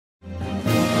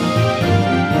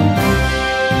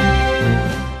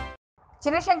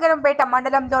చిన్నశంకరంపేట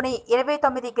మండలంలోని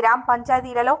 29 గ్రామ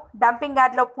పంచాయతీలలో డంపింగ్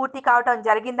యార్డ్లో పూర్తి కావటం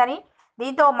జరిగిందని,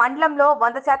 దీంతో మండలంలో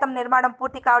 100% నిర్మాణం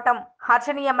పూర్తి కావటం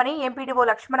హర్షణీయమని ఎంపీడీఓ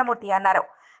లక్ష్మణమూర్తి అన్నారు.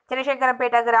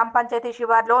 చిన్నశంకరంపేట గ్రామ పంచాయతీ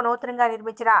శివార్లో నూతనంగా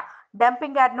నిర్మించిన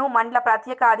డంపింగ్ యార్డ్ను మండల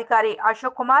ప్రత్యేక అధికారి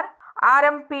అశోక్ కుమార్,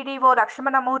 ఆర్ఎంపీడీఓ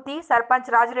లక్ష్మణమూర్తి,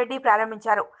 సర్పంచ్ రాజురెడ్డి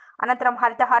ప్రారంభించారు. అనంతరం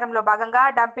హరితహారంలో భాగంగా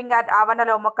డంపింగ్ యార్డ్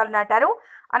ఆవరణలో మొక్కలు నాటారు.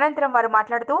 అనంతరం వారు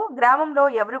మాట్లాడుతూ గ్రామంలో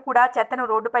ఎవరూ కూడా చెత్తను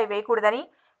రోడ్డుపై వేయకూడదని,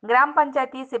 గ్రామ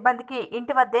పంచాయతీ సిబ్బందికి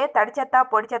ఇంటి వద్దే తడి చెత్త,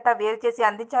 పొడి చెత్త వేరు చేసి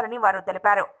అందించాలని వారు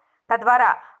తెలిపారు. తద్వారా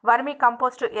వర్మీ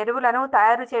కంపోస్టు ఎరువులను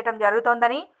తయారు చేయడం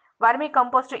జరుగుతోందని, వర్మీ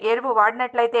కంపోస్టు ఎరువు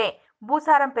వాడినట్లయితే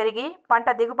భూసారం పెరిగి పంట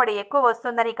దిగుబడి ఎక్కువ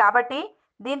వస్తుందని, కాబట్టి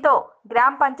దీంతో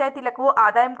గ్రామ పంచాయతీలకు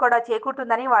ఆదాయం కూడా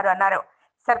చేకూరుతుందని వారు అన్నారు.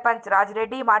 సర్పంచ్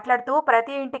రాజురెడ్డి మాట్లాడుతూ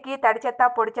ప్రతి ఇంటికి తడి చెత్త,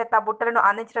 పొడి చెత్త బుట్టలను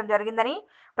అందించడం జరిగిందని,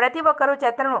 ప్రతి ఒక్కరూ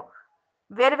చెత్తను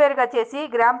వేరువేరుగా చేసి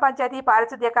గ్రామ పంచాయతీ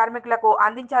పారిశుద్ధ్య కార్మికులకు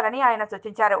అందించాలని ఆయన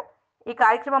సూచించారు. ఈ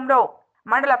కార్యక్రమంలో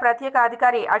మండల ప్రత్యేక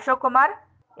అధికారి అశోక్ కుమార్,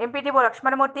 ఎంపీడీఓ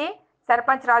లక్ష్మణమూర్తి,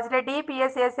 సర్పంచ్ రాజురెడ్డి,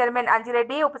 పిఎస్ఏఎస్ చైర్మన్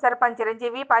అంజిరెడ్డి, ఉప sarpanch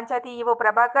Chiranjeevi, panchayat EO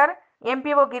Prabhakar,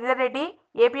 MPO Giridhar Reddy,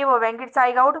 APO Venkat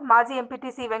Sai Goud, మాజీ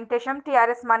ఎంపీటీసీ వెంకటేశం,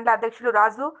 టీఆర్ఎస్ మండల అధ్యక్షులు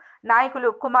రాజు,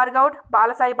 నాయకులు కుమార్ గౌడ్,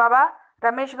 బాలసాయి బాబా,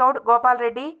 రమేష్ గౌడ్, గోపాల్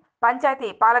రెడ్డి,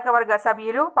 పంచాయతీ పాలకవర్గ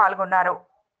సభ్యులు పాల్గొన్నారు.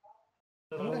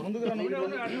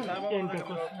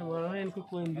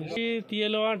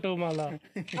 తీయలో అంటావు మళ్ళా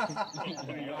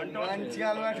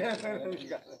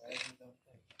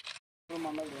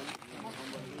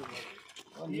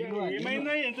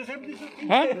ఏమైందా? ఎంతసేపు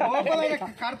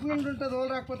కడుపు నుండి ఉంటుంది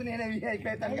ఓళ్ళు రాకపోతే నేనే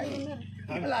అయిపోతాను.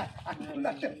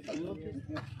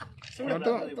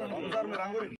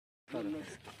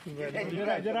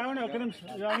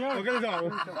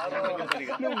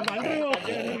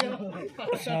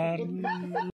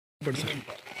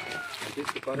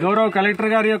 గౌరవ కలెక్టర్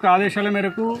గారి యొక్క ఆదేశాల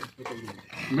మేరకు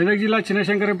మెదక్ జిల్లా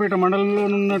చిన్నశంకరంపేట మండలంలో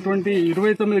ఉన్నటువంటి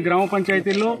 29 గ్రామ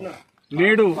పంచాయతీల్లో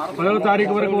నేడు 10వ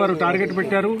తారీఖు వరకు వారు టార్గెట్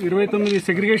పెట్టారు. 29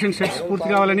 సెగ్రిగేషన్ సెట్స్ పూర్తి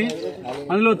కావాలని,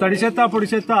 అందులో తడి చెత్త, పొడి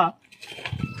చెత్త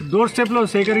డోర్ స్టెప్లో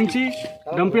సేకరించి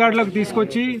డంప్ యార్డ్లకు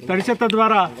తీసుకొచ్చి తడి చెత్త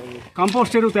ద్వారా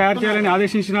కంపోస్ట్ ఎరువు తయారు చేయాలని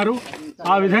ఆదేశించినారు.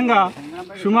 ఆ విధంగా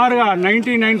సుమారుగా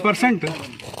 99%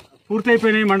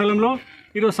 పూర్తయిపోయినాయి మండలంలో.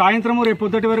 ఈరోజు సాయంత్రం రేపు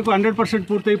పొద్దుటి వరకు 100%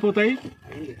 పూర్తయిపోతాయి.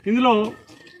 ఇందులో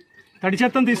తడి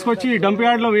చెత్తను తీసుకొచ్చి డంప్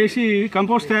యార్డ్లో వేసి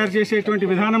కంపోస్ట్ తయారు చేసేటువంటి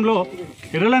విధానంలో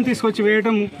ఎర్రలను తీసుకొచ్చి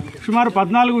వేయటం సుమారు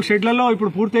 14 షెడ్లలో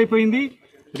ఇప్పుడు పూర్తయిపోయింది.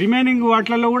 రిమైనింగ్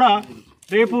వాటిలలో కూడా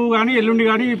రేపు కానీ ఎల్లుండి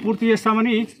కానీ పూర్తి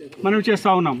చేస్తామని మనం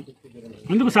చేస్తూ ఉన్నాం.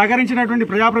 ఇందుకు సహకరించినటువంటి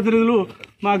ప్రజాప్రతినిధులు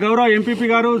మా గౌరవ ఎంపీపీ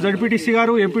గారు, జడ్పీటీసీ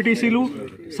గారు, ఎంపీటీసీలు,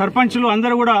 సర్పంచులు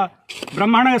అందరూ కూడా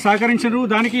బ్రహ్మాండంగా సహకరించారు.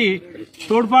 దానికి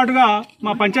తోడ్పాటుగా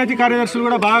మా పంచాయతీ కార్యదర్శులు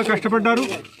కూడా బాగా కష్టపడ్డారు.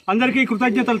 అందరికీ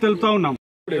కృతజ్ఞతలు తెలుపుతూ ఉన్నాం.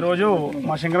 ఈరోజు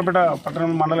మా శంకరపేట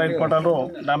పట్టణం మండల హెడ్ క్వార్టర్లో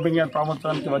డంపింగ్ యార్డ్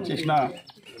ప్రభుత్వానికి వచ్చేసిన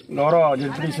గౌరవ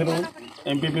జడ్పీటీసీలు,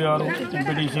 ఎంపీపీ గారు,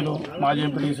 ఎంపీటీసీలు, మాజీ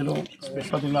ఎంపీటీసీలు,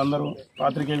 ప్రతినిధులు అందరూ,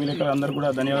 పాత్రికేయ విలేకరులు అందరూ కూడా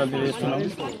ధన్యవాదాలు తెలియజేస్తున్నాం.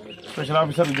 స్పెషల్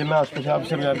ఆఫీసర్, జిల్లా స్పెషల్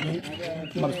ఆఫీసర్ గారికి,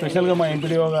 మరి స్పెషల్గా మా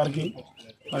ఎంపీడీఓ గారికి.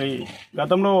 మరి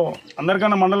గతంలో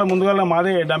అందరికన్నా మండలం ముందుగా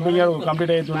మాదే డంపింగ్ యార్డ్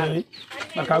కంప్లీట్ అవుతుండేది.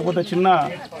 మరి కాకపోతే చిన్న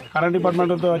కరెంట్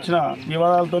డిపార్ట్మెంట్తో వచ్చిన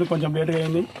వివాదాలతో కొంచెం లేట్గా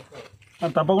అయింది.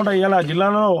 తప్పకుండా ఇవాళ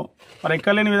జిల్లాలో మరి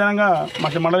ఎక్కలేని విధంగా మా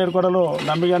మండల హెడ్ క్వార్టర్లో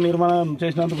డంపింగ్ యార్డ్ నిర్మాణం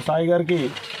చేసినందుకు సాయి గారికి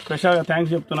స్పెషల్గా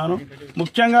థ్యాంక్స్ చెప్తున్నాను.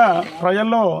 ముఖ్యంగా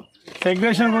ప్రజల్లో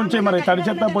సెగ్రేషన్ గురించి మరి తడి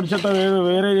చెత్త, పొడి చెత్త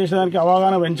వేరే చేసేదానికి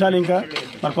అవగాహన పెంచాలి. ఇంకా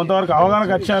మరి కొంతవరకు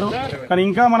అవగాహనకు వచ్చారు, కానీ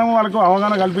ఇంకా మనము వాళ్ళకు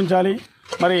అవగాహన కల్పించాలి.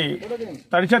 మరి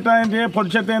తడి చెత్త ఏంటి, పొడి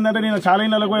చెత్త ఏంటంటే నేను చాలా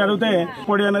ఇళ్ళకు పోయి అడిగితే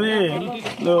పొడి అనేది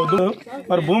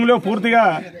మరి భూమిలో పూర్తిగా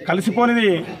కలిసిపోనిది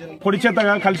పొడి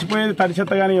చెత్తగా, కలిసిపోయేది తడి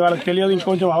చెత్త కానీ వాళ్ళకి తెలియదు.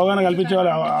 ఇంకొంచెం అవగాహన కల్పించే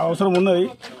వాళ్ళ అవసరం ఉన్నది.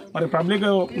 మరి పబ్లిక్,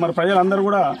 మరి ప్రజలందరూ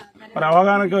కూడా మరి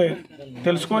అవగాహనకు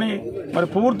తెలుసుకొని మరి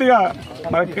పూర్తిగా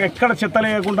మరి ఎక్కడ చెత్త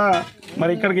లేకుండా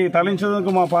మరి ఇక్కడికి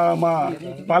తరలించేందుకు మా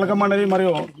పాలక మండలి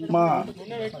మరియు మా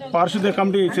పారిశుద్ధ్య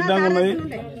కమిటీ సిద్ధంగా ఉన్నది.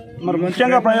 మరి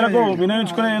ముఖ్యంగా ప్రజలకు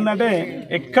వినియోగించుకునేది ఏంటంటే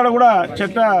ఎక్కడ కూడా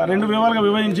చెత్త 2 విభాగాలుగా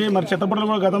విభజించి మరి చెత్త బుట్టలు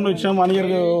కూడా గతంలో ఇచ్చాము. 1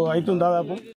 ఇయర్ అవుతుంది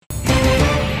దాదాపు.